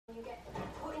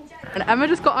And Emma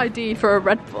just got ID for a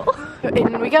Red Bull.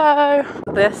 In we go.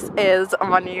 This is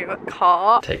my new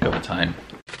car. Take over time.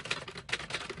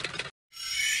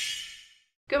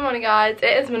 Good morning guys,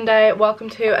 it is Monday. Welcome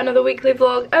to another weekly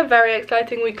vlog, a very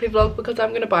exciting weekly vlog because I'm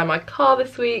going to buy my car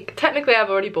this week. Technically I've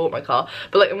already bought my car,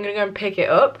 but like I'm going to go and pick it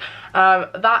up.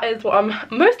 That is what I'm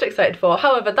most excited for.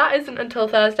 However, that isn't until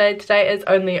Thursday. Today is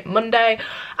only Monday,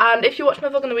 and if you watch my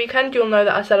vlog on the weekend, you'll know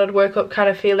that I said I'd woke up kind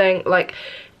of feeling like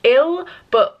ill,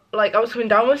 but like I was coming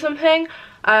down with something.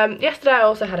 Yesterday I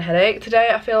also had a headache. Today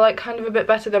I feel like kind of a bit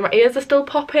better, though my ears are still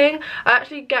popping. I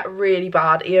actually get really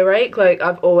bad earache. Like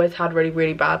I've always had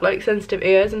really bad like sensitive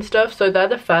ears and stuff, so they're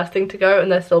the first thing to go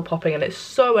and they're still popping, and it's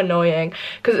so annoying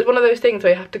because it's one of those things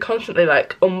where you have to constantly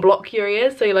like unblock your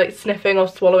ears, so you're like sniffing or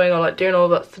swallowing or like doing all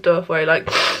that stuff where you're like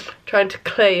trying to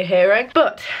clear your hearing.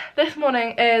 But this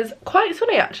morning is quite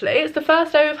sunny actually. It's the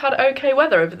first day we've had okay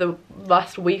weather over the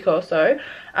last week or so.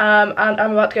 And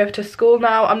I'm about to go to school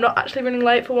now. I'm not actually running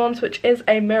late for once, which is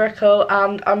a miracle,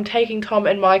 and I'm taking Tom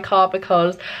in my car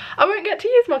because I won't get to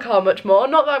use my car much more.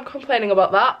 Not that I'm complaining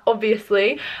about that,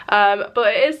 obviously, but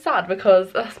it is sad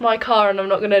because that's my car and I'm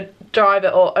not going to drive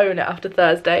it or own it after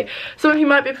Thursday. Some of you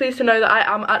might be pleased to know that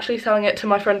I am actually selling it to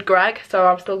my friend Greg, so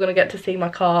I'm still going to get to see my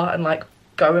car and like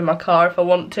go in my car if I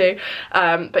want to.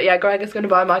 But yeah, Greg is going to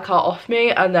buy my car off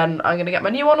me and then I'm going to get my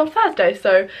new one on Thursday,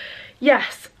 so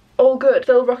yes. All good.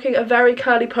 Still rocking a very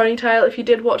curly ponytail. If you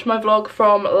did watch my vlog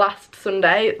from last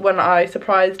Sunday when I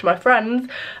surprised my friends,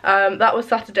 that was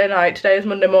Saturday night. Today is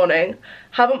Monday morning.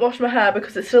 Haven't washed my hair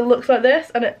because it still looks like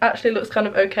this, and it actually looks kind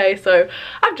of okay, so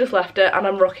I've just left it and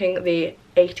I'm rocking the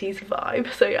 80s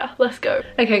vibe. So yeah, let's go.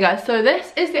 Okay guys, so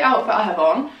this is the outfit I have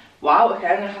on. Wow, okay,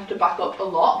 I'm gonna have to back up a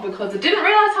lot because I didn't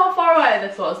realise how far away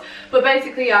this was. But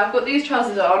basically, yeah, I've got these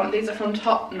trousers on. These are from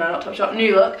not Topshop,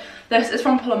 New Look. This is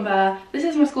from Pull & Bear. This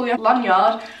is my school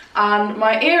lanyard. And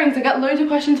my earrings, I get loads of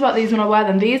questions about these when I wear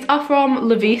them. These are from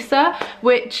La Visa,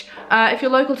 which, if you're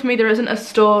local to me, there isn't a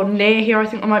store near here. I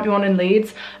think there might be one in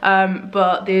Leeds.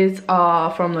 But these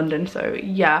are from London, so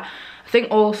yeah. I think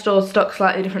all stores stock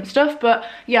slightly different stuff, but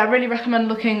yeah, I really recommend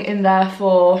looking in there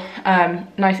for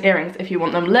nice earrings if you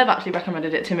want them. Liv actually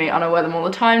recommended it to me and I wear them all the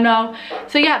time now.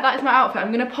 So yeah, that is my outfit.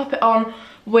 I'm going to pop it on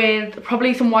with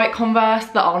probably some white Converse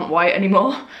that aren't white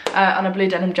anymore, and a blue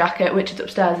denim jacket, which is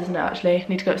upstairs, isn't it actually?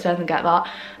 Need to go upstairs and get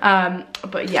that.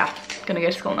 But yeah, gonna go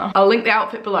to school now. I'll link the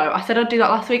outfit below. I said I'd do that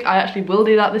last week, I actually will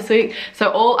do that this week. So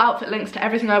all outfit links to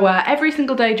everything I wear every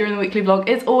single day during the weekly vlog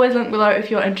is always linked below if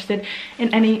you're interested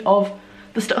in any of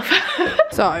the stuff.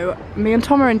 So me and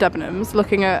Tom are in Debenhams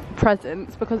looking at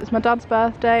presents because it's my dad's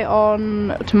birthday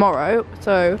on tomorrow,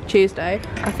 so Tuesday.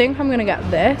 I think I'm gonna get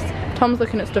this. Tom's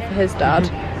looking at stuff for his dad.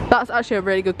 That's actually a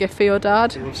really good gift for your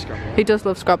dad. He does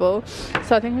love Scrabble.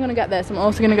 So I think I'm gonna get this. I'm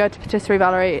also gonna go to Patisserie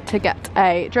Valerie to get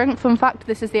a drink. Fun fact,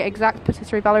 this is the exact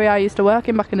Patisserie Valerie I used to work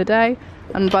in back in the day.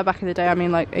 And by back in the day, I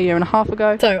mean like a year and a half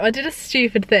ago. So I did a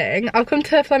stupid thing. I've come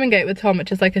to Flemingate with Tom, which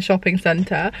is like a shopping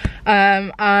centre.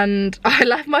 And I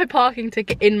left my parking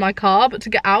ticket in my car, but to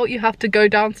get out, you have to go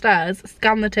downstairs,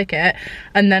 scan the ticket,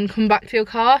 and then come back to your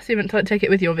car. So you meant to like, take it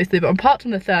with you, obviously, but I'm parked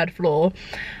on the 3rd floor.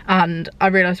 And I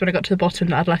realised when I got to the bottom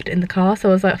that I'd left it in the car. So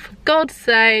I was like, for God's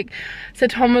sake. So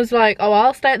Tom was like, oh,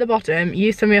 I'll stay at the bottom.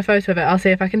 You send me a photo of it. I'll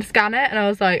see if I can scan it. And I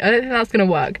was like, I don't think that's going to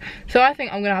work. So I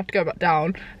think I'm going to have to go back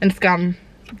down and scan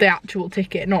the actual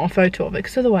ticket, not a photo of it,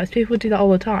 because otherwise people would do that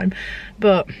all the time.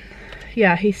 But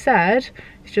yeah, he said,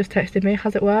 he's just texted me,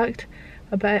 has it worked?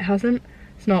 I bet it hasn't.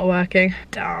 It's not working.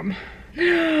 Damn.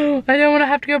 No, I don't want to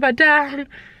have to go back down.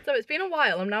 So it's been a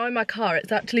while, I'm now in my car.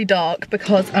 It's actually dark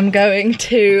because I'm going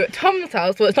to Tom's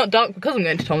house. Well, it's not dark because I'm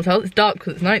going to Tom's house, it's dark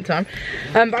because it's night time.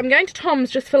 But I'm going to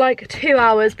Tom's just for like 2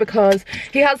 hours because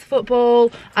he has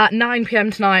football at 9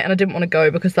 PM tonight and I didn't want to go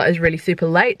because that is really super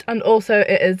late. And also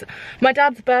it is my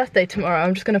dad's birthday tomorrow.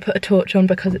 I'm just going to put a torch on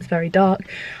because it's very dark.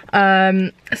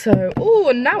 So, oh,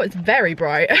 and now it's very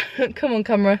bright. Come on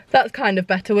camera. That's kind of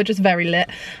better, we're just very lit.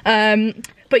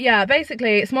 But yeah,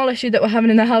 basically, a small issue that we're having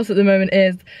in the house at the moment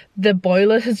is the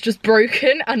boiler has just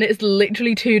broken and it's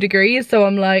literally 2 degrees. So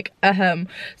I'm like, ahem.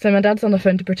 So my dad's on the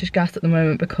phone to British Gas at the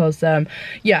moment because,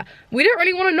 yeah, we don't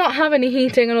really want to not have any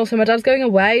heating. And also my dad's going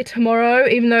away tomorrow,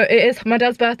 even though it is my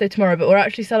dad's birthday tomorrow, but we're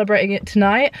actually celebrating it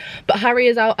tonight. But Harry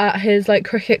is out at his like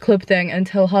cricket club thing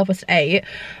until 8:30.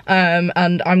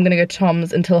 And I'm gonna go to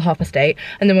Tom's until 8:30.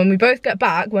 And then when we both get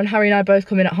back, when Harry and I both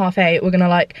come in at 8:30, we're gonna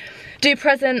like do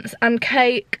presents and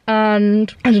cake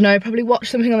and I don't know, probably watch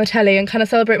something on the telly and kind of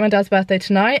celebrate my dad's birthday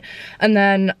tonight. And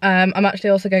then I'm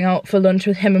actually also going out for lunch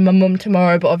with him and my mum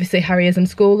tomorrow, but obviously Harry is in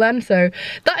school then, so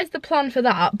that is the plan for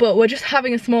that. But we're just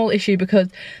having a small issue because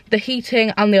the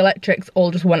heating and the electrics all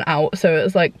just went out, so it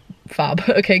was like fab.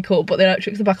 Okay, cool, but the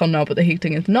electrics are back on now, but the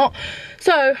heating is not.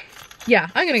 So yeah,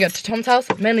 I'm gonna go to Tom's house,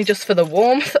 mainly just for the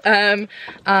warmth, and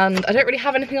I don't really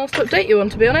have anything else to update you on,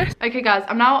 to be honest. Okay guys,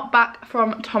 I'm now back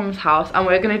from Tom's house, and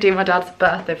we're gonna do my dad's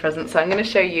birthday present, so I'm gonna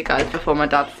show you guys before my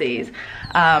dad sees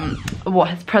what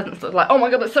his presents look like. Oh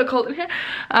my god, it's so cold in here.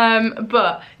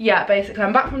 But yeah, basically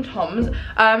I'm back from Tom's.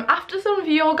 After some of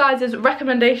your guys'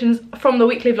 recommendations from the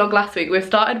weekly vlog last week, we've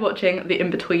started watching The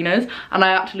In-Betweeners, and I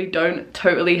actually don't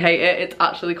totally hate it. It's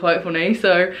actually quite funny.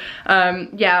 So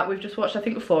yeah, we've just watched I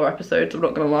think 4 episodes, I'm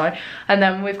not gonna lie, and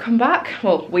then we've come back.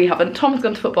 Well, we haven't. Tom's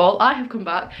gone to football, I have come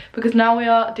back because now we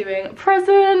are doing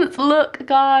presents. Look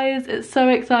guys, it's so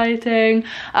exciting.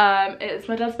 It's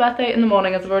my dad's birthday in the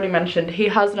morning, as I've already mentioned. He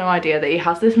has no idea that he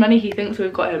has this many. He thinks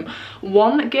we've got him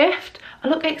one gift. I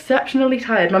look exceptionally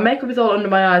tired. My makeup is all under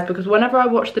my eyes because whenever I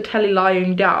watch the telly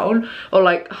lying down, or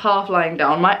like half lying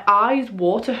down, my eyes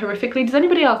water horrifically. Does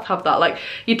anybody else have that? Like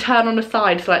you turn on the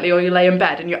side slightly or you lay in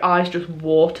bed and your eyes just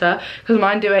water? Because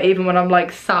mine do it even when I'm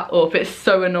like sat up. It's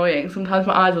so annoying. Sometimes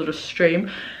my eyes will just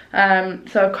stream.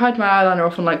 So I've cried my eyeliner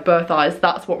off on like both eyes.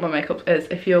 That's what my makeup is,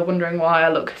 if you're wondering why I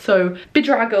look so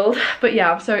bedraggled. But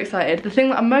yeah, I'm so excited. The thing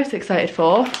that I'm most excited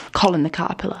for, Colin the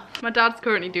Caterpillar. My dad's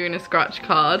currently doing a scratch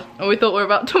card, and we thought we were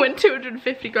about to win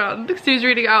 250 grand. Because he was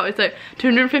reading it out, it's like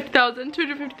 250,000,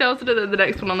 250,000, and then the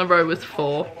next one on the row was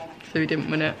 4. So he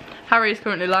didn't win it. Harry's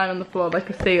currently lying on the floor like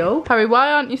a seal. Harry, why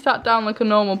aren't you sat down like a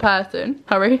normal person?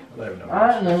 Harry? I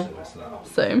don't know.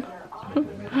 Same.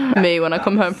 Me when I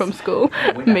come home from school.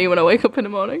 Me when I wake up in the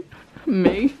morning.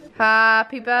 Me.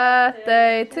 Happy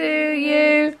birthday to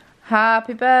you.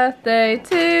 Happy birthday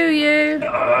to you.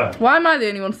 Why am I the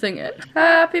only one singing?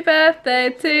 Happy birthday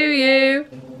to you.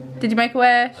 Did you make a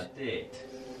wish? I did.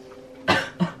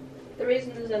 The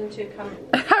reason there's only 2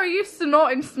 cameras. Harry, you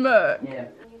snorting smirk. Yeah.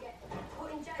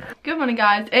 Good morning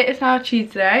guys, it is now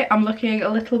Tuesday. I'm looking a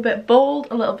little bit bald,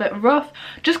 a little bit rough.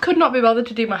 Just could not be bothered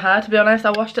to do my hair, to be honest.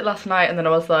 I washed it last night and then I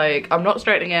was like, I'm not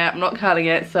straightening it, I'm not curling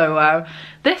it. So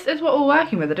this is what we're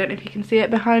working with. I don't know if you can see it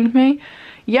behind me.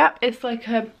 Yep, it's like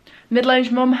a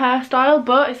middle-aged mum hairstyle,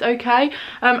 but it's okay.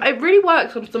 It really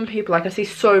works on some people. Like I see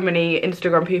so many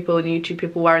Instagram people and YouTube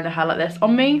people wearing their hair like this.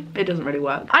 On me, it doesn't really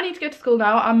work. I need to go to school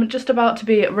now. I'm just about to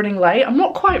be running late. I'm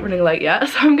not quite running late yet,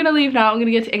 so I'm gonna leave now. I'm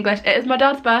gonna go to English. It is my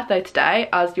dad's birthday today,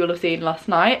 as you'll have seen last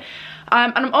night.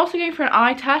 And I'm also going for an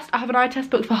eye test. I have an eye test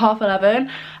booked for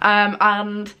 11:30,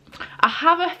 and I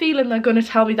have a feeling they're gonna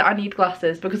tell me that I need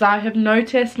glasses because I have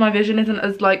noticed my vision isn't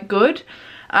as like good.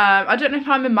 I don't know if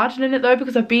I'm imagining it though,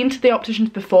 because I've been to the opticians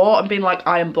before and been like,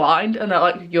 I am blind, and they're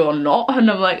like, you're not, and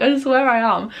I'm like, I swear I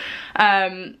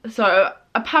am. So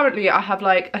apparently I have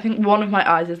like, I think one of my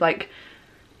eyes is like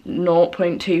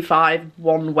 0.25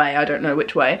 one way, I don't know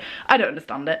which way, I don't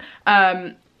understand it.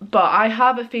 But I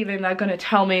have a feeling they're going to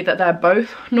tell me that they're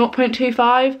both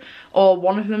 0.25 or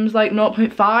one of them's like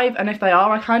 0.5, and if they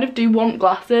are, I kind of do want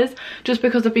glasses just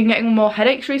because I've been getting more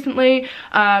headaches recently,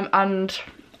 and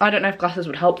I don't know if glasses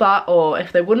would help that or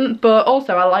if they wouldn't, but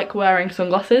also I like wearing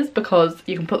sunglasses because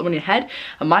you can put them on your head,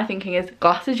 and my thinking is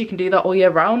glasses, you can do that all year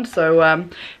round, so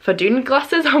if I do need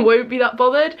glasses I won't be that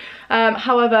bothered.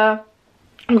 However,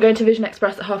 I'm going to Vision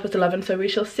Express at 11:30, so we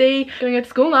shall see. I'm going to go to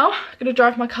school now. I'm going to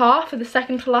drive my car for the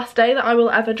second to last day that I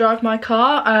will ever drive my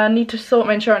car. I need to sort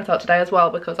my insurance out today as well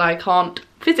because I can't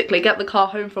physically get the car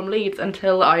home from Leeds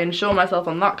until I insure myself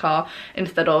on that car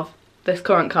instead of this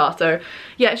current car. So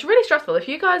yeah, it's really stressful. If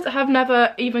you guys have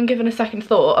never even given a second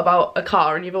thought about a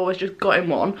car and you've always just got in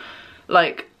one,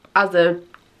 like as a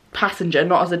passenger,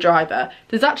 not as a driver,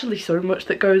 there's actually so much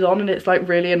that goes on and it's like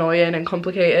really annoying and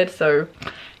complicated. So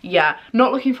yeah,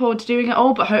 not looking forward to doing it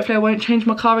all, but hopefully I won't change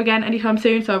my car again anytime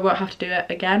soon, so I won't have to do it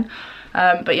again.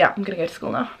 But yeah, I'm gonna go to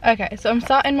school now. Okay, so I'm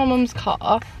sat in my mum's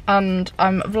car and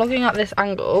I'm vlogging at this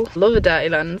angle. Love a dirty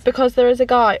lens because there is a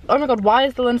guy. Oh my god, why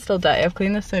is the lens still dirty? I've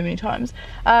cleaned this so many times.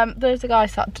 There's a guy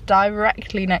sat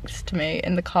directly next to me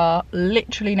in the car,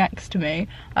 literally next to me,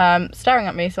 staring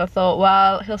at me. So I thought,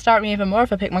 well, he'll stare at me even more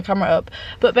if I pick my camera up.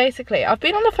 But basically, I've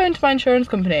been on the phone to my insurance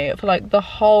company for like the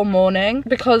whole morning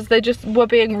because they just were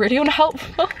being really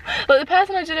unhelpful. Like the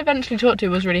person I did eventually talk to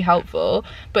was really helpful,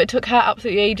 but it took her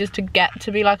absolutely ages to get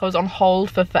to me. Like I was on hold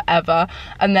for forever,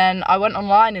 and then I went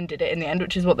online and did it in the end,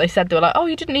 which is what they said. They were like, oh,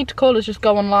 you didn't need to call us, just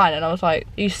go online. And I was like,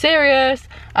 are you serious?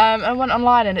 I went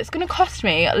online and it's going to cost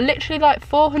me literally like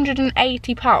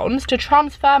 £480 to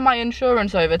transfer my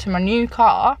insurance over to my new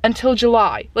car until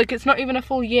July. Like it's not even a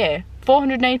full year.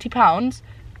 £480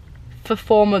 for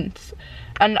 4 months,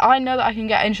 and I know that I can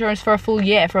get insurance for a full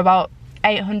year for about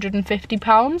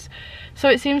 £850. So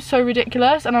it seems so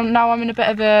ridiculous, and now I'm in a bit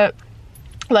of a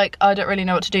like, I don't really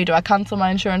know what to do. Do I cancel my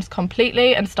insurance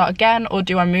completely and start again, or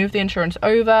do I move the insurance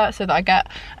over so that I get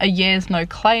a year's no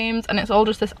claims? And it's all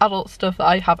just this adult stuff that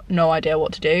I have no idea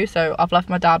what to do, so I've left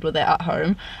my dad with it at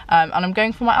home, and I'm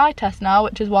going for my eye test now,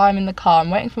 which is why I'm in the car.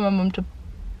 I'm waiting for my mum to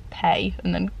pay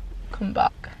and then come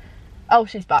back. Oh,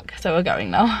 she's back, so we're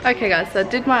going now. Okay guys, so I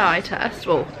did my eye test.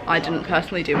 Well, I didn't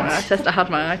personally do my eye test, I had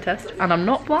my eye test, and I'm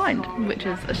not blind, which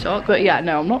is a shock. But yeah,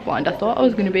 no, I'm not blind. I thought I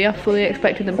was gonna be. I fully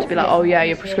expected them to be like, oh yeah,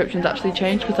 your prescription's actually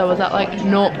changed, because I was at like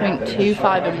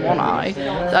 0.25 in one eye.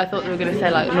 So I thought they were gonna say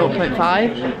like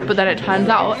 0.5, but then it turns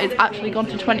out it's actually gone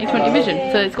to 20/20 vision,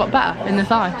 so it's got better in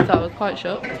this eye. So I was quite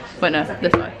shocked. Wait, no,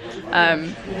 this way.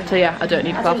 So yeah, I don't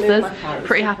need glasses.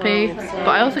 Pretty happy, but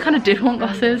I also kind of did want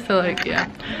glasses, so like, yeah.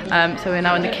 So we're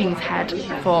now in the King's Head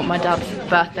for my dad's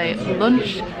birthday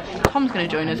lunch. Tom's going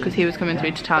to join us because he was coming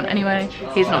through to town anyway.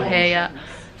 He's not here yet,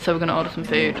 so we're going to order some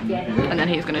food and then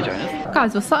he's going to join us.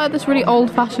 Guys, we're sat at this really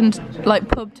old-fashioned like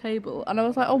pub table, and I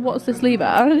was like, oh, what's this lever?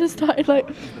 And I just started like,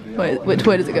 wait, which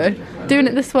way does it go? Doing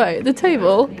it this way. The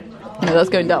table, no, that's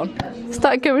going down.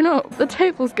 Started going up. The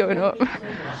table's going up.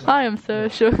 I am so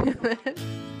shook at this.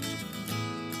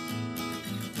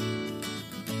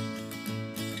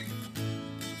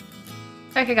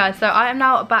 Okay guys, so I am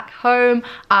now back home,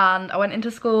 and I went into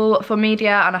school for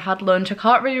media and I had lunch. I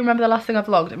can't really remember the last thing I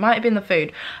vlogged. It might have been the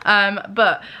food.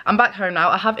 But I'm back home now.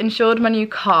 I have insured my new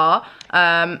car.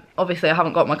 Obviously I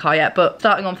haven't got my car yet, but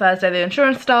starting on Thursday the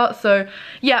insurance starts. So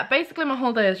yeah, basically my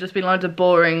whole day has just been loads of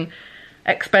boring,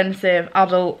 expensive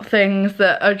adult things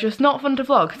that are just not fun to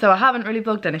vlog. So I haven't really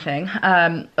vlogged anything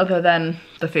other than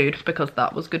the food, because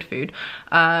that was good food,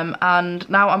 and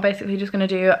now I'm basically just going to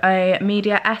do a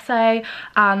media essay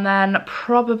and then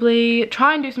probably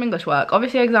try and do some English work.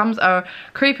 Obviously exams are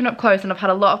creeping up close, and I've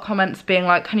had a lot of comments being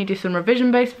like, can you do some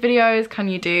revision based videos, can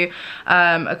you do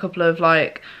a couple of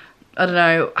like, I don't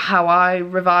know, how I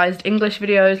revised English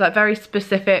videos, like very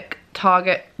specific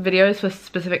target videos for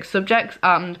specific subjects.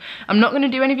 And I'm not going to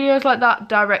do any videos like that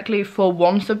directly for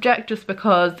one subject, just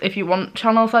because if you want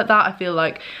channels like that, I feel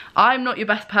like I'm not your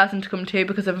best person to come to,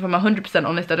 because if I'm 100%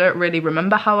 honest, I don't really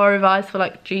remember how I revised for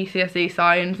like GCSE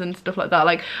science and stuff like that.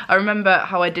 Like, I remember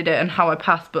how I did it and how I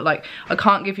passed, but like I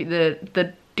can't give you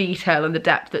the detail and the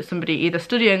depth that somebody either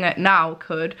studying it now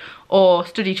could, or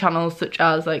study channels such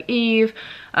as like Eve,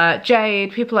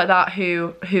 Jade, people like that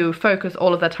who focus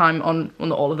all of their time on, well,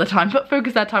 not all of the time, but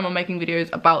focus their time on making videos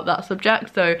about that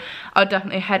subject. So I'll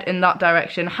definitely head in that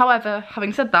direction. However,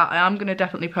 having said that, I am going to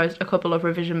definitely post a couple of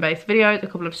revision based videos, a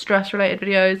couple of stress related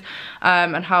videos,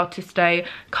 and how to stay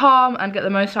calm and get the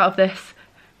most out of this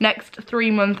next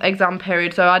 3-month exam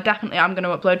period. So I definitely am going to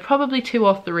upload probably 2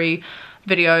 or 3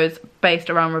 videos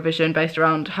based around revision, based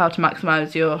around how to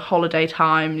maximize your holiday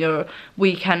time, your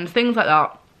weekends, things like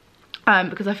that,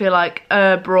 because I feel like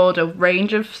a broader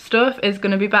range of stuff is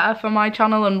going to be better for my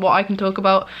channel and what I can talk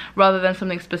about, rather than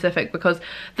something specific, because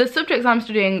the subjects I'm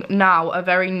studying now are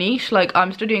very niche. Like,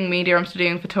 I'm studying media, I'm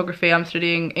studying photography, I'm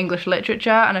studying English literature,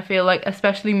 and I feel like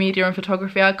especially media and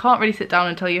photography, I can't really sit down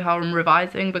and tell you how I'm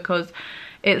revising, because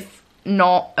it's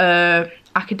not a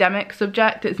academic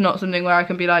subject. It's not something where I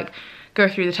can be like, go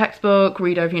through the textbook,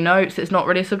 read over your notes. It's not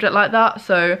really a subject like that,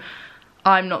 so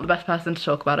I'm not the best person to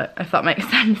talk about it, if that makes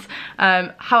sense.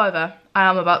 However, I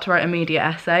am about to write a media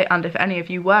essay, and if any of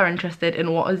you were interested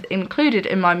in what is included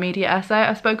in my media essay,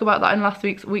 I spoke about that in last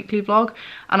week's weekly vlog,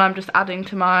 and I'm just adding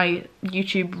to my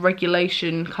YouTube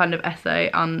regulation kind of essay.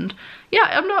 And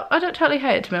yeah, I don't totally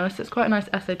hate it, to be honest. It's quite a nice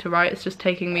essay to write. It's just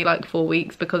taking me like 4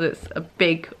 weeks because it's a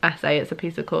big essay, it's a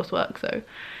piece of coursework, so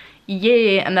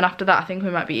yeah. And then after that I think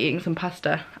we might be eating some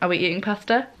pasta. Are we eating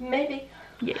pasta? Maybe.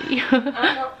 Yay. I'm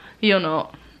not. You're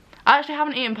not. I actually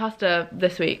haven't eaten pasta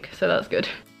this week, so that's good.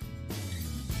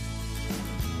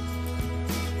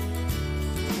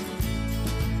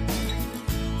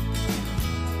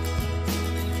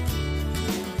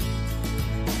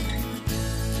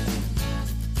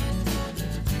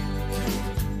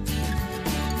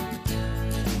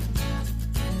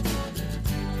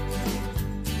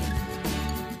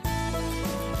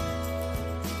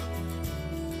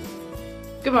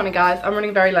 Good morning guys, I'm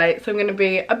running very late, so I'm going to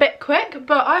be a bit quick,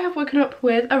 but I have woken up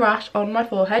with a rash on my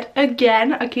forehead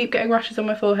again. I keep getting rashes on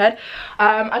my forehead.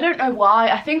 I don't know why.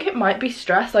 I think it might be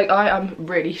stress. Like, I am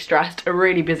really stressed,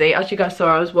 really busy. As you guys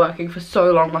saw, I was working for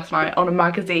so long last night on a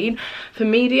magazine for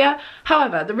media.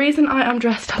 However, the reason I am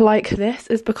dressed like this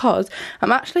is because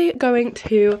I'm actually going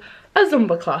to a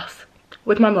Zumba class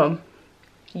with my mum.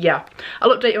 yeah, I'll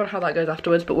update you on how that goes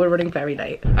afterwards, but we're running very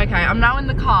late. Okay, I'm now in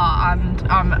the car and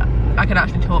I can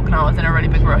actually talk now. I was in a really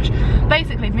big rush.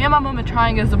 Basically, me and my mum are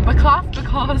trying a Zumba class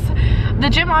because the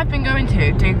gym I've been going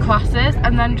to do classes,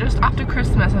 and then just after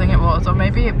Christmas, I think it was, or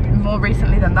maybe more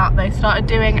recently than that, they started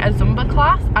doing a Zumba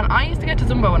class. And I used to go to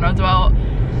Zumba when I was about,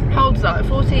 how old was that,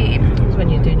 14? It was when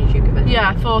you were doing your Duke event.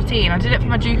 Yeah, 14. I did it for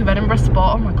my Duke of Edinburgh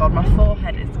spot. Oh my god, my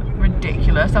forehead is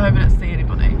ridiculous. I hope I don't see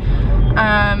anybody.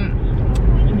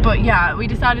 But yeah, we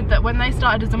decided that when they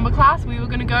started a Zumba class, we were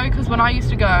going to go, because when I used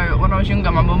to go when I was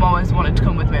younger, my mum always wanted to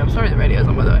come with me. I'm sorry the radio's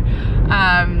on, by the way.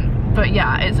 But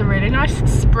yeah, it's a really nice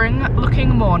spring looking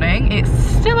morning. It's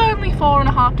still only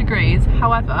 4.5 degrees.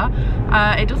 However,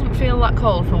 it doesn't feel that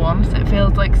cold for once. It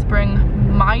feels like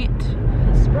spring might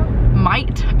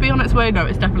be on its way. No,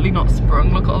 it's definitely not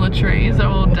sprung. Look at all the trees, they're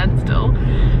all dead still.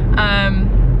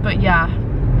 But yeah,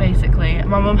 basically,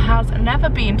 my mum has never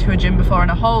been to a gym before in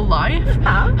her whole life,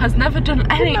 has never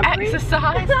done any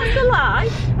exercise. That's a lie.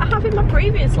 I have in my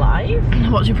previous life.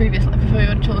 What's your previous life before you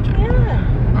had children?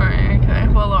 Yeah. Right, okay.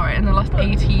 Well, alright, in the last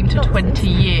 18 to 20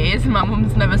 years, my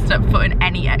mum's never stepped foot in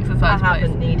any exercise I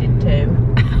haven't needed to.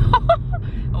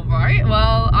 Alright,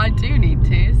 well, I do need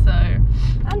to, so.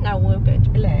 And now we're a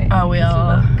bit late. Oh, we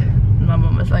are. My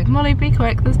mum was like, Molly, be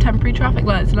quick, there's temporary traffic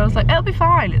lights. And I was like, it'll be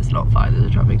fine. It's not fine, there's a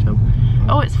traffic jam.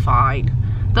 Oh, it's fine.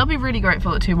 They'll be really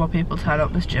grateful that 2 more people turn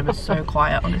up. This gym is so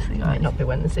quiet, honestly, guys. Might not be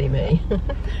when they see me.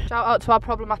 Shout out to our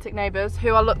problematic neighbours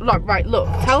who are, look, right, look,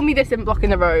 tell me this isn't blocking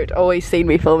the road. Oh, he's seen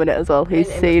me filming it as well.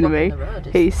 He's seen me.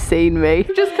 He's seen me.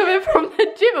 We've just come in from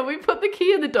the gym and we put the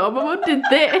key in the door. My mum did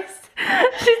this.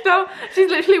 She's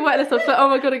literally wetting herself. She's like, oh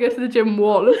my god, I go to the gym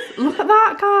once. Look at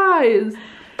that, guys.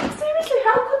 Seriously,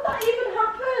 how could that even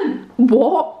happen?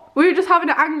 What? We were just having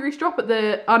an angry strop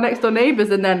at our next door neighbours,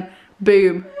 and then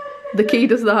boom, the key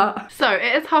does that. So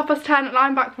it is 10:30 and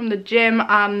I'm back from the gym,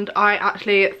 and I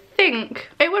actually think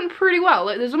it went pretty well.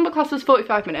 Like, the Zumba class was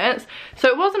 45 minutes, so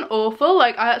it wasn't awful.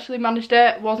 Like, I actually managed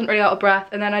it, wasn't really out of breath,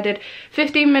 and then I did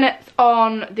 15 minutes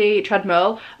on the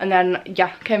treadmill, and then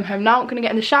yeah, came home now. I'm gonna get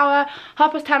in the shower.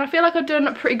 10:30. I feel like I've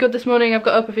done pretty good this morning. I've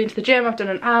got up, I've been to the gym, I've done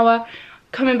an hour.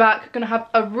 Coming back, gonna have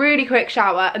a really quick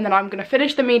shower, and then I'm gonna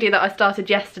finish the media that I started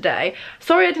yesterday.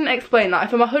 Sorry I didn't explain that.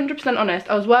 If I'm 100% honest,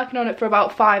 I was working on it for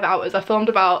about 5 hours. I filmed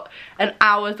about an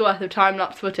hour's worth of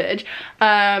time-lapse footage,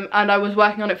 and I was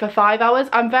working on it for 5 hours.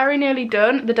 I'm very nearly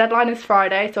done. The deadline is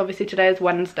Friday, so obviously today is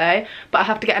Wednesday, but I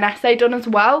have to get an essay done as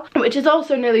well, which is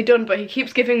also nearly done, but he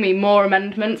keeps giving me more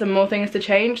amendments and more things to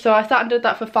change. So I sat and did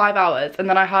that for 5 hours, and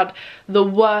then I had the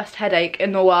worst headache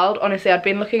in the world. Honestly, I'd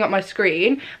been looking at my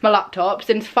screen, my laptop,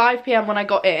 since 5 PM when I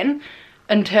got in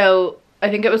until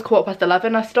I think it was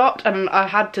 11:15 I stopped, and I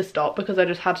had to stop because I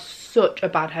just had such a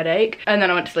bad headache, and then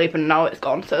I went to sleep and now it's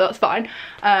gone, so that's fine.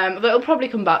 But it'll probably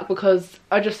come back because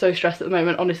I'm just so stressed at the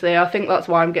moment. Honestly, I think that's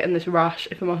why I'm getting this rash,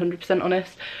 if I'm 100%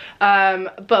 honest.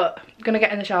 But I'm gonna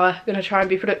get in the shower, gonna try and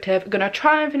be productive, gonna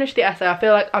try and finish the essay. I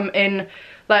feel like I'm in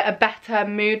like a better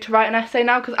mood to write an essay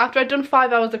now, because after I'd done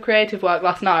 5 hours of creative work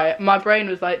last night, my brain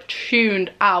was like tuned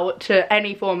out to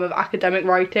any form of academic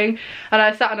writing, and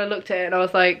I sat and I looked at it and I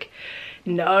was like,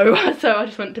 no. So I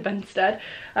just went to bed instead.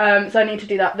 So I need to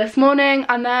do that this morning,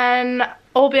 and then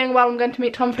all being well, I'm going to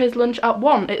meet Tom for his lunch at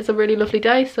 1. It's a really lovely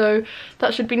day, so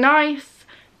that should be nice.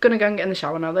 Gonna go and get in the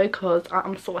shower now though, because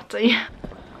I'm sweaty.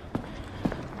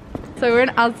 So we're in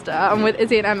Asda, I'm with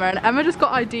Izzy and Emma just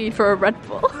got ID for a Red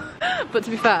Bull. But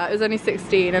to be fair, it was only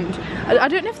 16, and I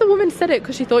don't know if the woman said it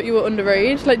because she thought you were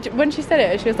underage. Like, when she said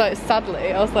it, she was like,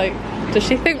 sadly. I was like, does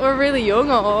she think we're really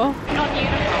young, or?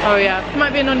 Non-uniform. Oh yeah, it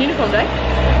might be a non-uniform day.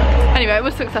 Anyway, it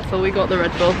was successful. We got the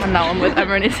Red Bull, and now I'm with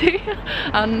Emma and Izzy.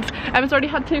 And Emma's already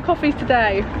had 2 coffees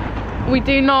today. We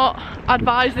do not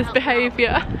advise this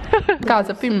behaviour. Guys,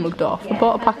 I've been mugged off. I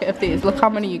bought a packet of these. Look how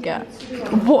many you get.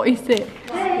 What is it?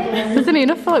 There's only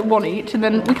enough for like 1 each, and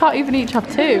then we can't even each have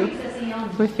 2.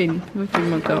 We've been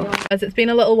mugged off. As it's been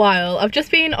a little while, I've just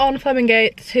been on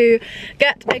Flemingate to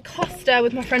get a Costa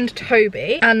with my friend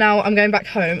Toby, and now I'm going back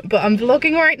home. But I'm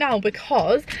vlogging right now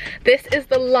because this is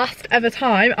the last ever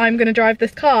time I'm gonna drive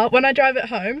this car. When I drive it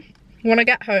home, when I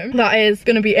get home, that is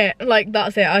gonna be it. Like,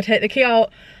 that's it. I take the key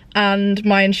out, and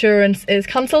my insurance is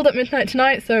cancelled at midnight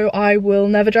tonight, so I will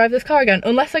never drive this car again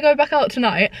unless I go back out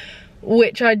tonight,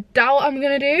 which I doubt I'm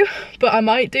gonna do, but I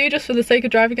might do just for the sake of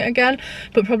driving it again,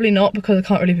 but probably not because I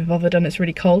can't really be bothered and it's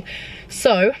really cold.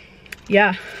 So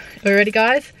yeah, are we ready,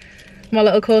 guys? My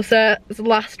little Corsair's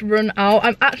last run out.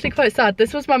 I'm actually quite sad.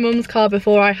 This was my mum's car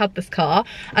before I had this car,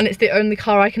 and it's the only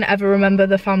car I can ever remember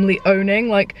the family owning.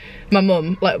 Like, my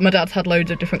mum, like, my dad's had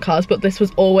loads of different cars, but this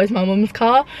was always my mum's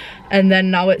car, and then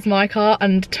now it's my car,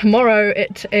 and tomorrow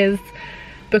it is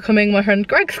becoming my friend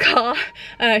Greg's car,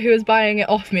 who was buying it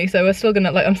off me, so we're still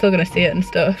gonna, like, I'm still gonna see it and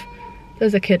stuff.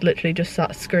 There's a kid literally just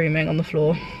sat screaming on the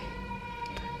floor.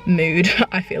 Mood,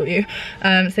 I feel you.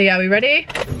 So yeah, we ready?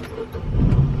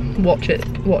 Watch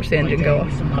the engine go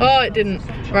off. Oh, it didn't.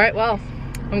 Right, well,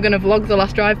 I'm gonna vlog the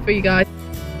last drive for you guys.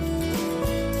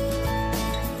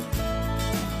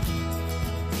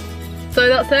 So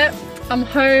that's it, I'm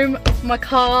home, my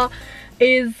car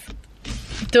is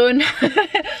done.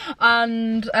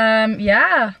 And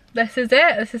yeah, this is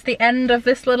it. This is the end of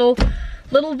this little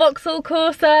Vauxhall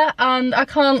Corsa, and I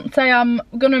can't say I'm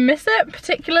gonna miss it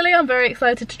particularly. I'm very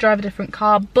excited to drive a different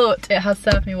car, but it has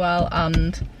served me well,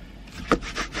 and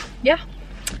yeah,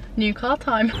 new car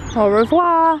time. Au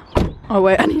revoir. Oh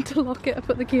wait, I need to lock it. I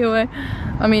put the key away.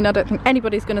 I mean, I don't think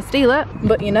anybody's gonna steal it,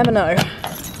 but you never know.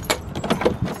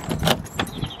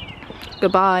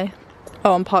 Goodbye.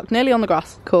 Oh, I'm parked nearly on the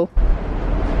grass. Cool.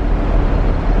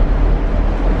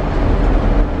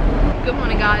 Good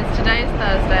morning guys, today is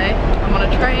Thursday. I'm on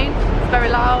a train, it's very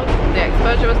loud, the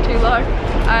exposure was too low.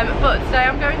 But today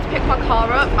I'm going to pick my car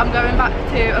up. I'm going back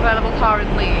to Available Car in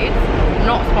Leeds.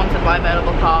 Not sponsored by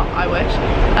Available Car, I wish.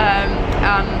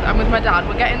 And I'm with my dad.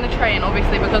 We're getting the train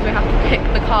obviously because we have to pick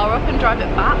the car up and drive it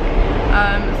back.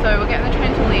 So we're getting the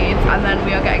train to Leeds, and then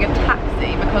we are getting a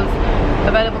taxi because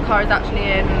Available Car is actually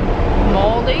in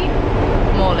Morley.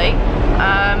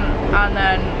 And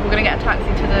then we're gonna get a taxi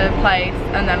to the place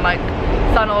and then like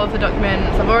sign all of the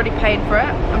documents. I've already paid for it.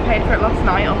 I paid for it last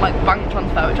night on like bank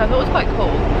transfer, which I thought was quite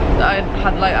cool. That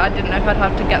I didn't know if I'd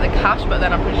have to get the cash, but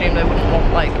then I presume they wouldn't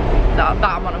want like that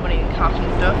amount of money in cash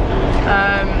and stuff.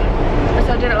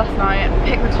 So I did it last night,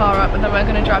 picked the car up, and then we're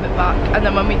gonna drive it back. And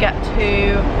then when we get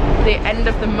to the end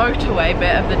of the motorway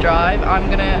bit of the drive,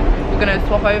 we're gonna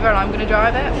swap over and I'm gonna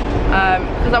drive it.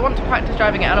 Because I want to practice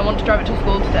driving it and I want to drive it to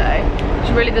school today.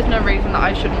 So really there's no reason that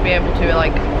I shouldn't be able to,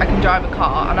 like, I can drive a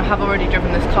car, and I have already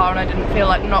driven this car and I didn't feel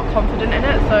like not confident in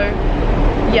it. So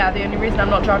yeah, the only reason I'm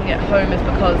not driving it home is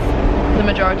because the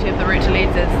majority of the route to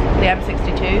Leeds is the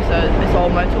M62, so it's all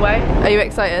motorway. Are you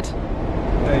excited?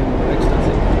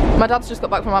 My dad's just got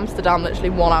back from Amsterdam literally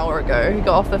 1 hour ago. He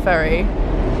got off the ferry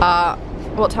at,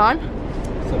 what time?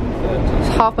 7:30. It's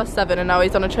 7:30, and now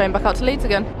he's on a train back out to Leeds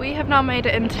again. We have now made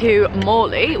it into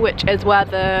Morley, which is where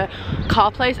the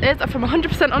car place is. If I'm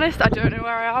 100% honest, I don't know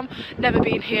where I am. Never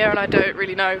been here, and I don't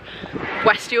really know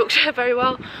West Yorkshire very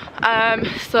well.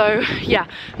 So yeah,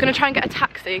 I'm gonna try and get a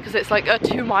taxi because it's like a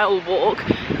 2-mile walk,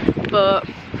 but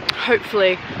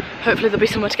hopefully there'll be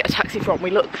somewhere to get a taxi from.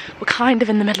 We're kind of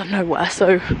in the middle of nowhere,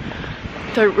 so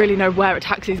don't really know where a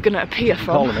taxi is gonna appear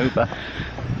from. Call an Uber.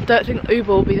 Don't think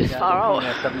Uber will be this far out.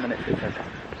 Yeah, 7 minutes it says.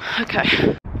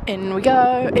 Okay, in we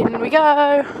go, in we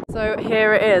go. So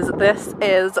here it is. This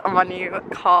is my new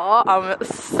car. I'm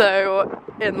so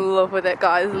in love with it,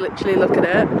 guys. Literally look at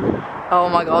it. Oh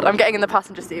my god, I'm getting in the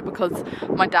passenger seat because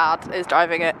my dad is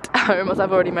driving it home, as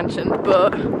I've already mentioned,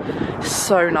 but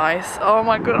so nice. Oh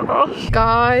my gosh.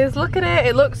 Guys, look at it.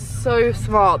 It looks so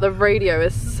smart. The radio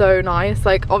is so nice.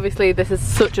 Like, obviously this is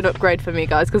such an upgrade for me,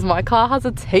 guys, because my car has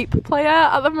a tape player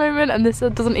at the moment and this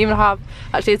doesn't even have,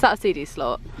 actually, is that a CD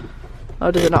slot?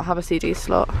 Or does it not have a CD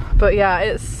slot? But yeah,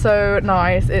 it's so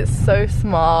nice. It's so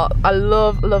smart. I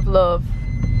love, put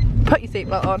your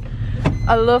seatbelt on.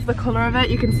 I love the colour of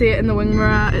it. You can see it in the wing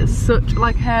mirror. It's such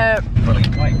like a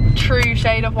true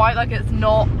shade of white. Like, it's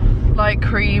not like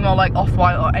cream or like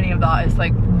off-white or any of that. It's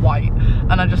like white,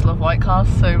 and I just love white cars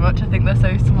so much. I think they're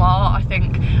so smart. I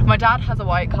think my dad has a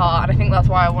white car, and I think that's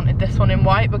why I wanted this one in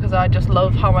white, because I just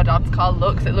love how my dad's car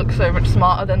looks. It looks so much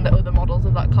smarter than the other models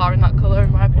of that car in that colour,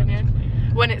 in my opinion.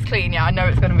 When it's clean, yeah, I know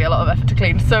it's going to be a lot of effort to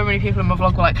clean. So many people in my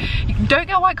vlog were like, you don't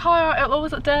get a white car, it'll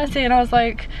always look dirty, and I was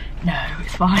like, no,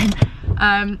 it's fine.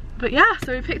 But yeah,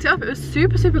 so we picked it up. It was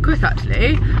super quick,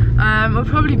 actually. We'll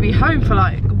probably be home for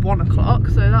like 1 o'clock,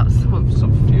 so that's... Well,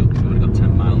 some fuel, we've only got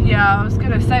 10 miles. Yeah, I was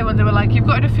going to say, when they were like, you've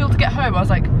got enough fuel to get home, I was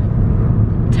like,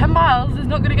 10 miles is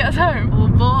not going to get us home. All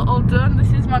bought, all done.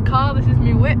 This is my car, this is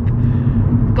my whip.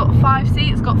 Got 5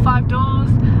 seats, got 5 doors,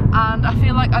 and I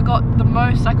feel like I got the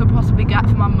most I could possibly get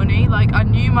for my money. Like, I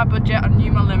knew my budget, I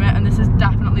knew my limit, and this is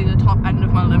definitely the top end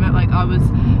of my limit. Like,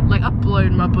 I've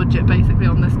blown my budget basically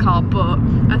on this car, but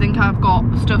I think I've got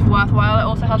stuff worthwhile. It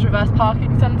also has reverse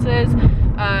parking sensors,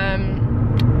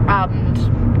 and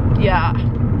yeah,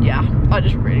 yeah, I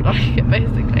just really like it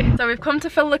basically. So we've come to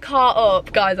fill the car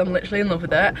up. Guys, I'm literally in love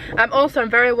with it. Also, I'm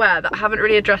very aware that I haven't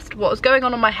really addressed what was going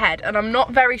on my head, and I'm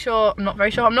not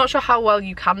sure how well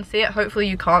you can see it. Hopefully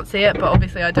you can't see it, but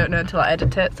obviously I don't know until I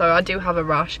edit it. So I do have a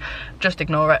rash, just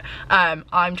ignore it.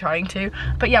 I'm trying to.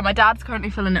 But yeah, my dad's currently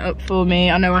filling it up for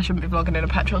me. I know I shouldn't be vlogging in a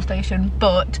petrol station,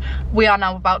 but we are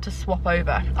now about to swap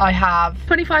over. I have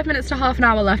 25 minutes to half an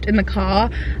hour left in the car,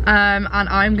 and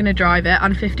I'm gonna drive it,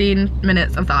 and 15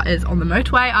 minutes of that is on the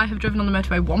motorway. I have driven on the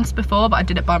motorway once before, but I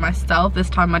did it by myself. This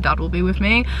time my dad will be with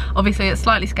me. Obviously it's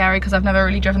slightly scary because I've never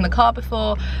really driven the car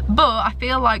before, but I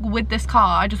feel like with this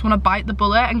car I just want to bite the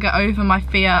bullet and get over my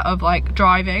fear of like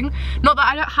driving. Not that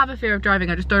I don't have a fear of driving,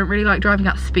 I just don't really like driving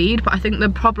at speed. But I think the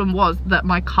problem was that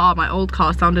my old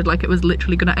car sounded like it was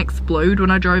literally gonna explode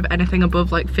when I drove anything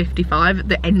above like 55.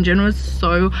 The engine was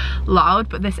so loud,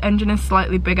 but this engine is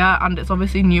slightly bigger and it's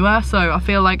obviously newer, so I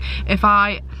feel like if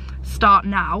I start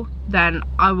now, then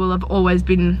I will have always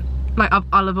been like,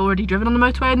 I'll have already driven on the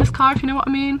motorway in this car, if you know what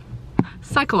I mean.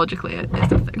 Psychologically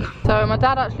it's a thing. So my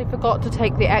dad actually forgot to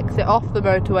take the exit off the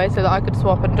motorway so that I could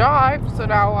swap and drive, so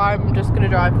now I'm just gonna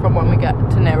drive from when we get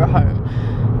to nearer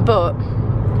home. But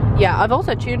yeah, I've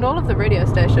also tuned all of the radio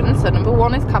stations. So number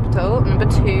 1 is Capital, number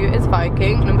 2 is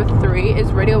Viking, number 3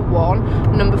 is Radio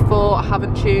 1, number 4 I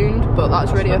haven't tuned, but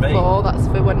that's Radio 4, that's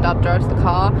for when dad drives the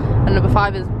car, and number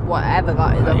 5 is whatever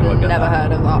that is. I've never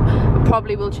heard of that. I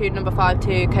probably will tune number 5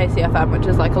 to KCFM, which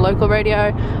is like a local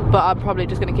radio, but I'm probably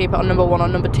just going to keep it on number 1 or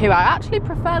number 2. I actually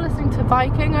prefer listening to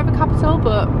Viking over Capital,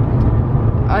 but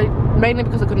mainly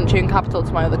because I couldn't tune Capital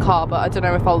to my other car, but I don't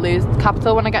know if I'll lose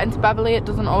Capital when I get into Beverley. It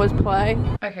doesn't always play.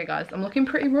 Okay guys, I'm looking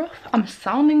pretty rough. I'm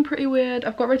sounding pretty weird.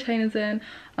 I've got retainers in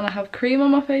and I have cream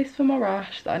on my face for my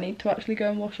rash that I need to actually go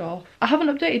and wash off. I haven't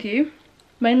updated you,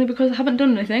 mainly because I haven't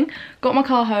done anything. Got my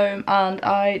car home and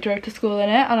I drove to school in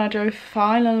it, and I drove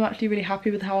fine, and I'm actually really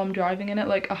happy with how I'm driving in it.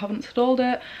 Like, I haven't stalled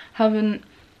it,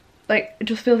 like, it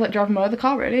just feels like driving my other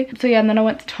car really. So yeah, and then I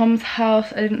went to Tom's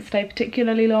house. I didn't stay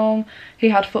particularly long. He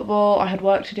had football, I had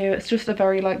work to do. It's just a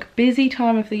very like busy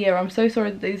time of the year. I'm so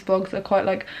sorry that these vlogs are quite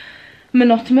like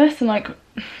monotonous and like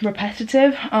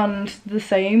repetitive and the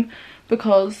same,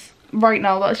 because right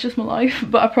now that's just my life.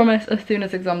 But I promise as soon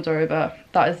as exams are over,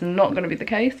 that is not going to be the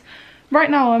case. Right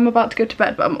now I'm about to go to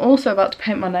bed, but I'm also about to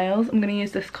paint my nails. I'm going to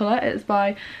use this colour. It's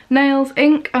by Nails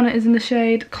Ink and it is in the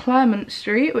shade Claremont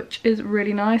Street, which is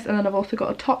really nice. And then I've also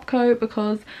got a top coat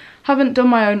because I haven't done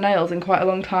my own nails in quite a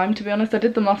long time, to be honest. I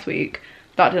did them last week.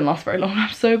 That didn't last very long.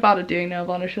 I'm so bad at doing nail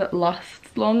varnish that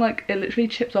lasts long. Like, it literally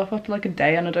chips off after like a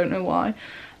day and I don't know why.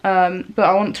 But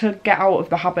I want to get out of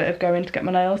the habit of going to get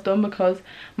my nails done because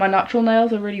my natural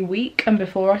nails are really weak, and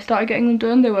before I started getting them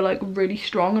done they were like really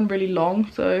strong and really long.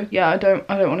 So yeah, I don't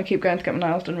want to keep going to get my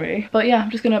nails done really. But yeah, I'm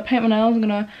just gonna paint my nails. I'm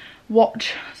gonna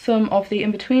watch some of the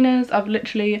in-betweeners. I've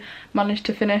literally managed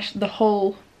to finish the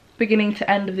whole beginning to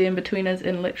end of the in-betweeners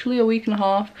in literally a week and a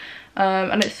half.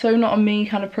 And it's so not a me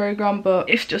kind of program, but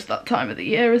it's just that time of the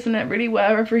year, isn't it, really,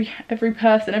 where every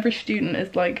person, every student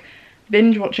is like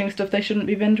binge watching stuff they shouldn't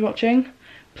be binge watching.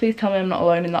 Please tell me I'm not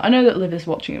alone in that. I know that Liv is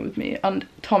watching it with me and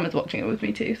Tom is watching it with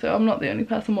me too, so I'm not the only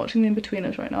person watching the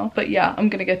in-betweeners right now. But yeah, I'm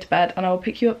gonna go to bed and I will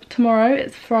pick you up tomorrow.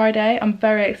 It's Friday. I'm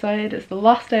very excited. It's the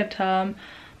last day of term.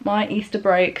 My Easter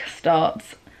break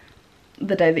starts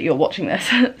the day that you're watching this.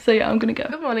 So yeah, I'm gonna go.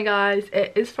 Good morning guys,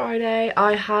 it is Friday.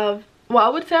 Well, I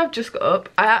would say I've just got up.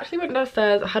 I actually went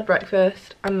downstairs, I had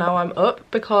breakfast, and now I'm up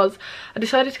because I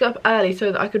decided to get up early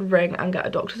so that I could ring and get a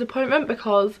doctor's appointment,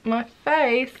 because my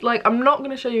face, like, I'm not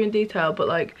going to show you in detail, but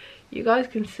like, you guys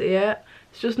can see it.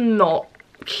 It's just not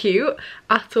cute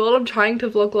at all. I'm trying to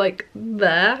vlog like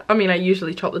there. I mean, I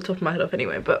usually chop the top of my head off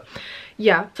anyway, but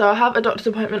yeah. So I have a doctor's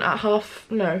appointment at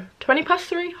 20 past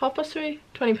 3,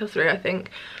 I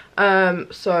think.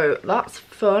 So that's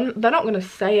fun. They're not going to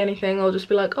say anything. They'll just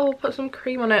be like, oh, put some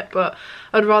cream on it, but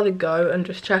I'd rather go and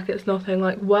just check it's nothing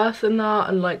like worse than that,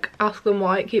 and like ask them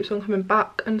why it keeps on coming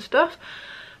back and stuff.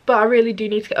 But I really do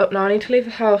need to get up now. I need to leave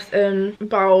the house in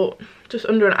about just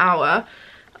under an hour,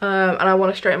 and I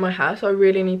want to straighten my hair, so I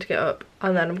really need to get up.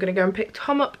 And then I'm going to go and pick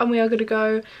Tom up, and we are going to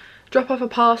go drop off a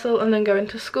parcel and then go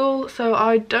into school. So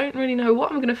I don't really know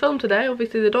what I'm going to film today.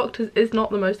 Obviously the doctor's is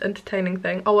not the most entertaining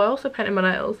thing. Oh, I also painted my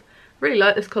nails. Really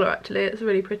like this colour actually, it's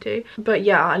really pretty. But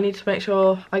yeah, I need to make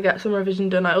sure I get some revision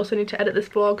done. I also need to edit this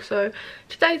vlog, so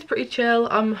today's pretty chill.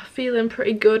 I'm feeling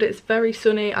pretty good. It's very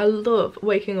sunny. I love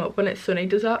waking up when it's sunny.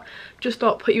 Does that just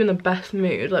not put you in the best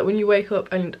mood? Like when you wake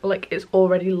up and like it's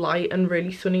already light and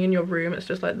really sunny in your room, it's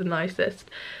just like the nicest,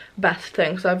 best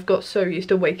thing. So I've got so used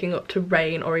to waking up to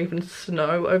rain or even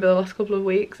snow over the last couple of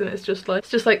weeks, and it's just like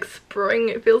spring.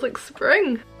 It feels like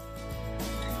spring.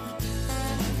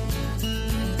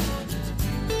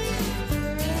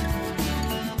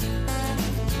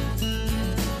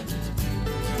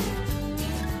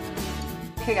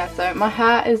 Okay guys, so my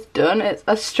hair is done. It's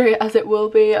as straight as it will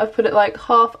be. I've put it like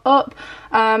half up,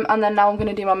 and then now I'm going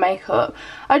to do my makeup.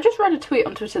 I just read a tweet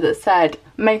on Twitter that said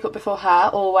makeup before hair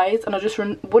always, and I just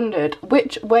wondered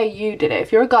which way you did it.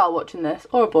 If you're a girl watching this,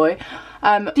 or a boy,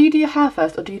 do you do your hair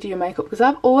first or do you do your makeup? Because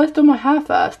I've always done my hair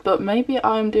first, but maybe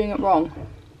I'm doing it wrong.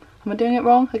 Am I doing it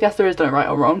wrong? I guess there is no right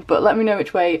or wrong, but let me know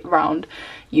which way round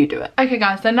you do it. Okay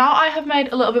guys, so now I have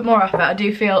made a little bit more effort. I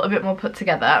do feel a bit more put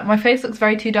together. My face looks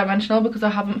very two-dimensional because I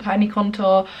haven't put any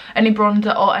contour, any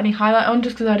bronzer or any highlight on,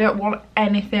 just because I don't want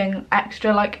anything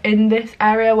extra like in this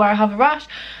area where I have a rash.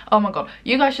 Oh my god,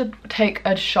 you guys should take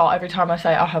a shot every time I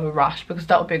say I have a rash, because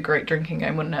that would be a great drinking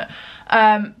game, wouldn't it?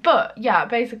 But yeah,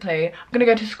 basically I'm gonna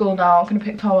go to school now. I'm gonna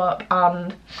pick Tom up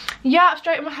and yeah,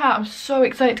 straighten my hair. I'm so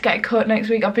excited to get it cut next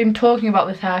week. I've been talking about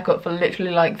this haircut for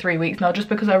literally like 3 weeks now, just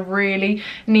because I really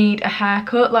need a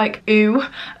haircut. Like, ew.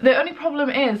 The only problem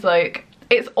is, like,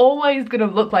 it's always gonna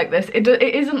look like this. It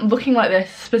isn't looking like this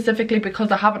specifically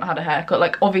because I haven't had a haircut.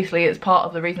 Like, obviously it's part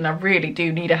of the reason I really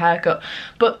do need a haircut,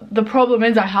 but the problem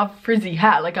is I have frizzy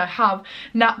hair. Like, I have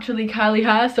naturally curly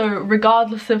hair, so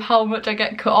regardless of how much I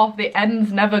get cut off, the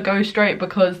ends never go straight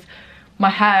because my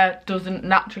hair doesn't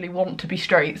naturally want to be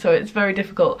straight, so it's very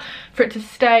difficult for it to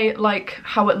stay like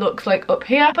how it looks like up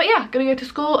here. But yeah, gonna go to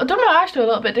school. I don't know, actually a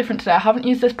little bit different today. I haven't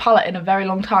used this palette in a very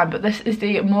long time, but this is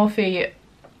the Morphe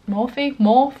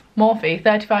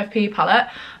 35p palette,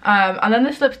 and then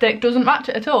this lipstick doesn't match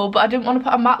it at all, but I didn't want to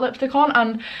put a matte lipstick on,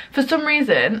 and for some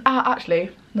reason,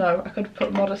 actually no, I could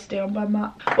put Modesty on by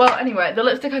MAC. Well, anyway, the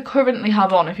lipstick I currently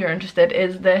have on, if you're interested,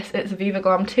 is this. It's Viva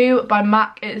Glam 2 by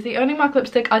MAC. It's the only MAC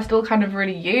lipstick I still kind of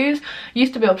really use.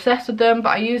 Used to be obsessed with them, but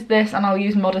I use this and I'll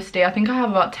use Modesty. I think I have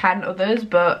about 10 others,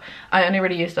 but I only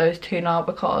really use those two now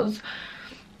because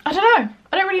I don't know.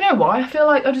 I don't really know why. I feel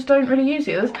like I just don't really use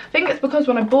these. I think it's because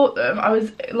when I bought them, I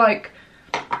was like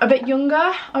a bit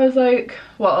younger. I was like,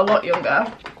 well, a lot younger.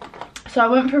 So I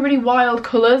went for really wild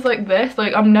colours like this.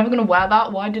 Like, I'm never going to wear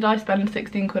that. Why did I spend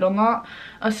 16 quid on that?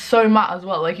 That's so matte as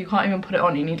well. Like, you can't even put it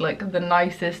on. You need like the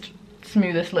nicest,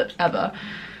 smoothest lips ever.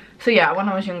 So yeah, when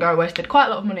I was younger, I wasted quite a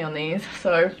lot of money on these.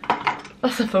 So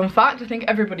that's a fun fact. I think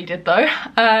everybody did though.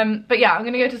 But yeah, I'm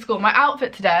gonna go to school. My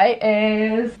outfit today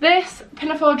is this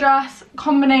pinafore dress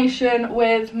combination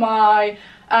with my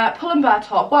pull and bear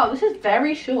top. Wow, this is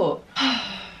very short.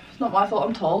 It's not my fault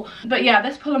I'm tall. But yeah,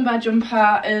 this pull and bear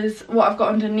jumper is what I've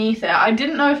got underneath it. I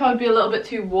didn't know if I would be a little bit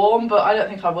too warm, but I don't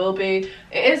think I will be.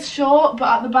 It is short, but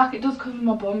at the back it does cover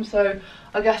my bum, so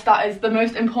I guess that is the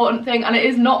most important thing. And it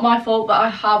is not my fault that I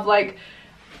have like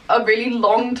a really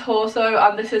long torso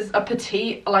and this is a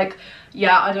petite. Like,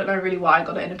 yeah, I don't know really why I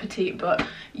got it in a petite, but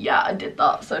yeah, I did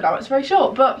that, so now it's very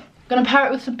short. But gonna pair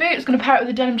it with some boots, gonna pair it with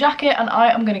a denim jacket, and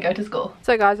I am gonna go to school.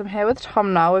 So guys, I'm here with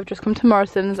Tom now. We've just come to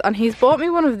Morrison's and he's bought me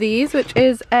one of these, which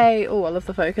is a, oh, I love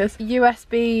the focus,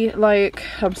 USB, like,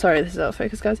 I'm sorry, this is out of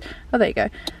focus, guys. Oh, there you go.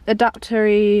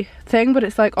 Adapter-y thing, but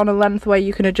it's like on a length where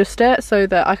you can adjust it so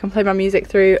that I can play my music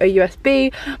through a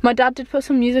USB. My dad did put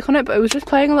some music on it, but it was just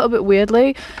playing a little bit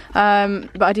weirdly.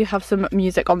 But I do have some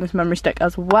music on this memory stick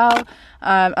as well.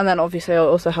 And then obviously I'll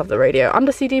also have the radio and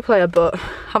a CD player, but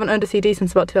haven't owned a CD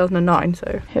since about 2009,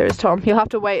 so here is Tom. He'll have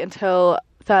to wait until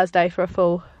Thursday for a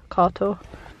full car tour.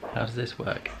 How does this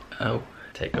work? Oh,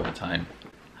 take over time.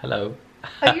 Hello.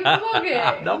 Are you vlogging?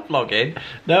 I'm not vlogging.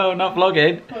 No, not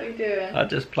vlogging. What are you doing? I'm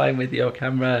just playing with your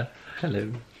camera.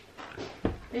 Hello.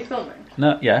 Are you filming?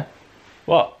 No, yeah.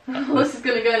 What? This is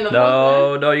gonna go in the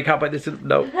No, no, you can't put this in.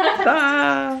 No.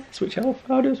 Ah, switch off.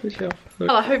 How do I switch off?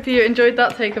 Well, I hope you enjoyed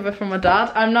that takeover from my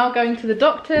dad. I'm now going to the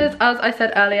doctor's, as I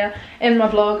said earlier in my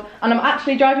vlog, and I'm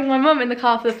actually driving my mum in the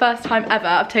car for the first time ever.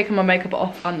 I've taken my makeup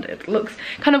off and it looks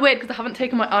kind of weird because I haven't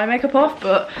taken my eye makeup off,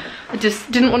 but I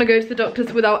just didn't want to go to the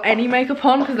doctor's without any makeup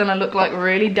on because then I look like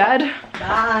really dead.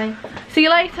 Bye. See you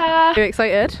later. Are you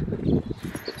excited?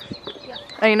 Yeah.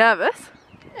 Are you nervous?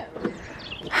 No.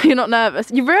 You're not nervous?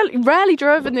 You rarely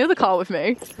drove in the other car with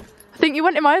me. I think you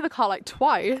went in my other car like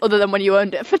twice, other than when you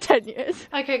owned it for 10 years.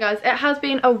 Okay guys, it has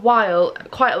been a while,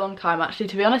 quite a long time actually,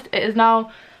 to be honest. It is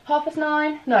now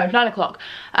 9:30? No, 9 o'clock.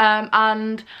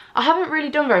 And I haven't really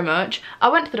done very much. I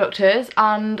went to the doctors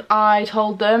and I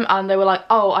told them and they were like,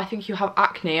 oh, I think you have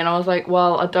acne. And I was like,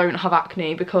 well, I don't have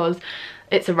acne because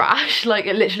it's a rash. Like,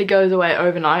 it literally goes away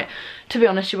overnight. To be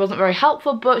honest, she wasn't very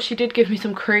helpful, but she did give me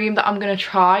some cream that I'm gonna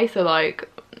try. So like,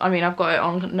 I mean, I've got it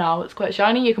on now, it's quite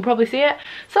shiny, you can probably see it.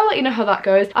 So I'll let you know how that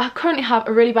goes. I currently have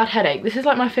a really bad headache. This is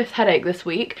like my 5th headache this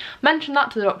week. Mentioned that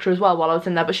to the doctor as well while I was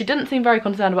in there, but she didn't seem very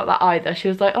concerned about that either. She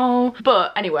was like, oh.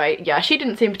 But anyway, yeah, she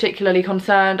didn't seem particularly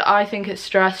concerned. I think it's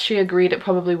stress. She agreed it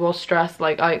probably was stress.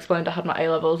 Like, I explained I had my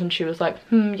A-levels and she was like,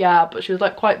 yeah, but she was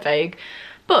like quite vague.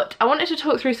 But I wanted to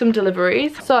talk through some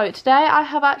deliveries. So today I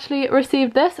have actually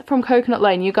received this from Coconut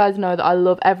Lane. You guys know that I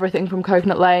love everything from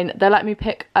Coconut Lane. They let me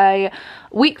pick a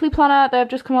weekly planner. They've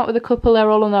just come out with a couple. They're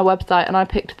all on their website and I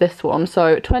picked this one.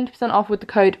 So 20% off with the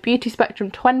code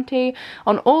beautyspectrum20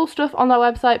 on all stuff on their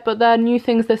website. But their new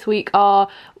things this week are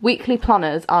weekly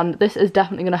planners, and this is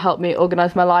definitely going to help me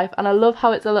organise my life. And I love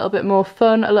how it's a little bit more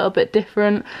fun, a little bit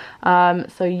different.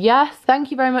 So yes,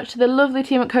 thank you very much to the lovely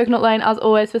team at Coconut Lane as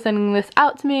always for sending this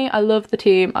out to me. I love the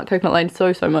team at Coconut Lane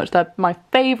so much. They're my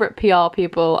favourite PR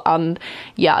people, and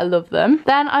yeah, I love them.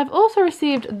 Then I've also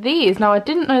received these. Now I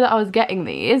didn't know that I was getting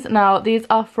these. Now these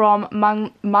are from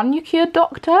Manicure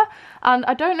Doctor, and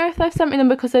I don't know if they've sent me them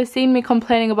because they've seen me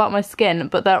complaining about my skin,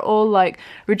 but they're all like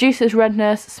reduces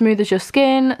redness, smooths your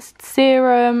skin,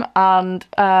 serum, and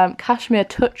cashmere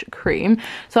touch cream.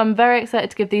 So I'm very excited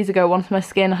to give these a go once my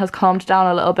skin has calmed down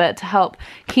a little bit to help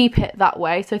keep it that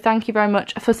way. So thank you very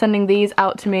much for sending these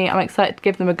out to me. I'm excited to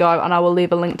give them a go, and I will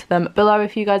leave a link to them below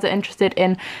if you guys are interested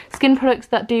in skin products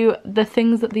that do the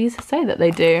things that these say that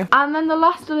they do. And then the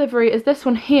last delivery is this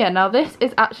one here. Now this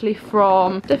is actually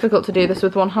from, difficult to do this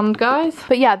with one hand guys,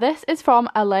 but yeah, this is from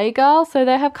LA Girl. So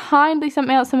they have kindly sent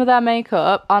me out some of their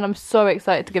makeup and I'm so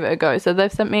excited to give it a go. So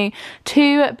they've sent me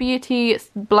two beauty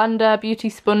blender, beauty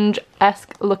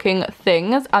sponge-esque looking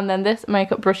things, and then this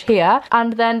makeup brush here.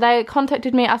 And then they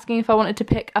contacted me asking if I wanted to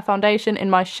pick a foundation in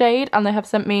my shade, and they have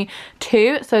sent me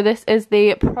two. So this is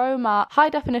the Pro Matte High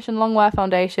Definition Longwear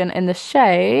Foundation in the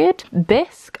shade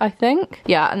Bisque, I think.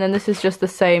 Yeah, and then this is just the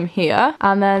same here.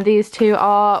 And then these two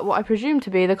are what I presume to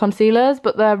be the concealers,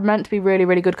 but they're meant to be really,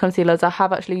 really good concealers. I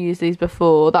have actually used these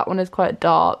before. That one is quite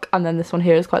dark, and then this one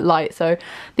here is quite light. So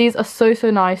these are so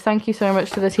nice. Thank you so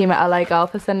much to the team at LA Girl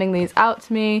for sending these out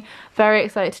to me. Very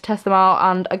excited to test them out,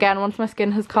 and again, once my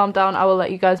skin has calmed down, I will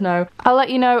let you guys know. I'll let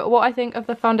you know what I think of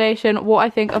the foundation, what I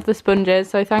think of the sponges.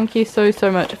 So thank you so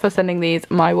much for sending these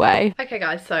my way. Okay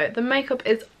guys, so the makeup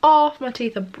is off, my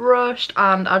teeth are brushed,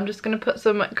 and I'm just gonna put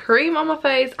some cream on my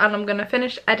face and I'm gonna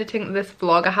finish editing this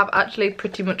vlog. I have actually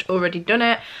pretty much already done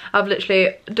it. I've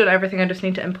literally done everything. I just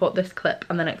need to import this clip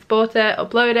and then export it,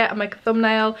 upload it, and make a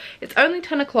thumbnail. It's only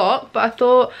 10 o'clock, but I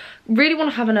thought, really want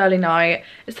to have an early night.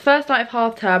 It's the first night of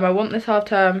half term. I want this half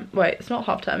term, wait, it's not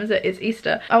half term, is it? It's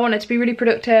Easter. I want it to be really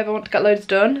productive. I want to get loads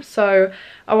done. So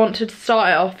I want to start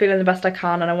it off feeling the best I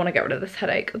can, and I want to get rid of this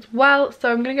headache as well.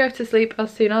 So I'm going to go to sleep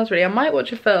as soon as really. I might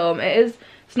watch a film. It's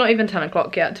not even 10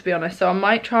 o'clock yet, to be honest. So I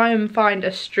might try and find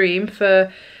a stream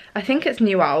for, I think it's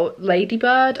new out,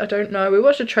 Ladybird, I don't know. We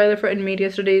watched a trailer for it in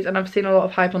Media Studies and I've seen a lot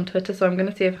of hype on Twitter, so I'm going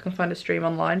to see if I can find a stream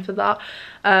online for that.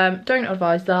 Don't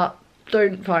advise that.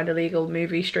 Don't find illegal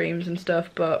movie streams and stuff,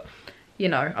 but you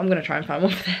know, I'm gonna try and find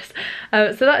one for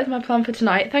this. So that is my plan for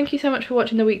tonight. Thank you so much for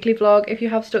watching the weekly vlog. If you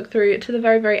have stuck through to the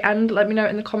very end, let me know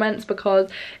in the comments, because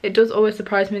it does always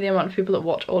surprise me the amount of people that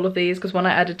watch all of these, because when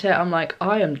I edit it I'm like,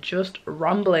 I am just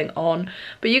rambling on.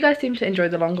 But you guys seem to enjoy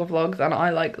the longer vlogs, and I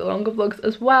like the longer vlogs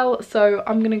as well. So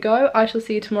I'm gonna go. I shall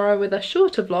see you tomorrow with a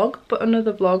shorter vlog, but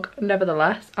another vlog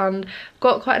nevertheless. And I've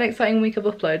got quite an exciting week of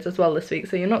uploads as well this week,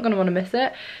 so you're not gonna want to miss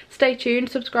it. Stay tuned,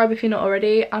 subscribe if you're not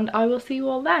already, and I will see you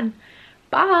all then.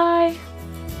 Bye!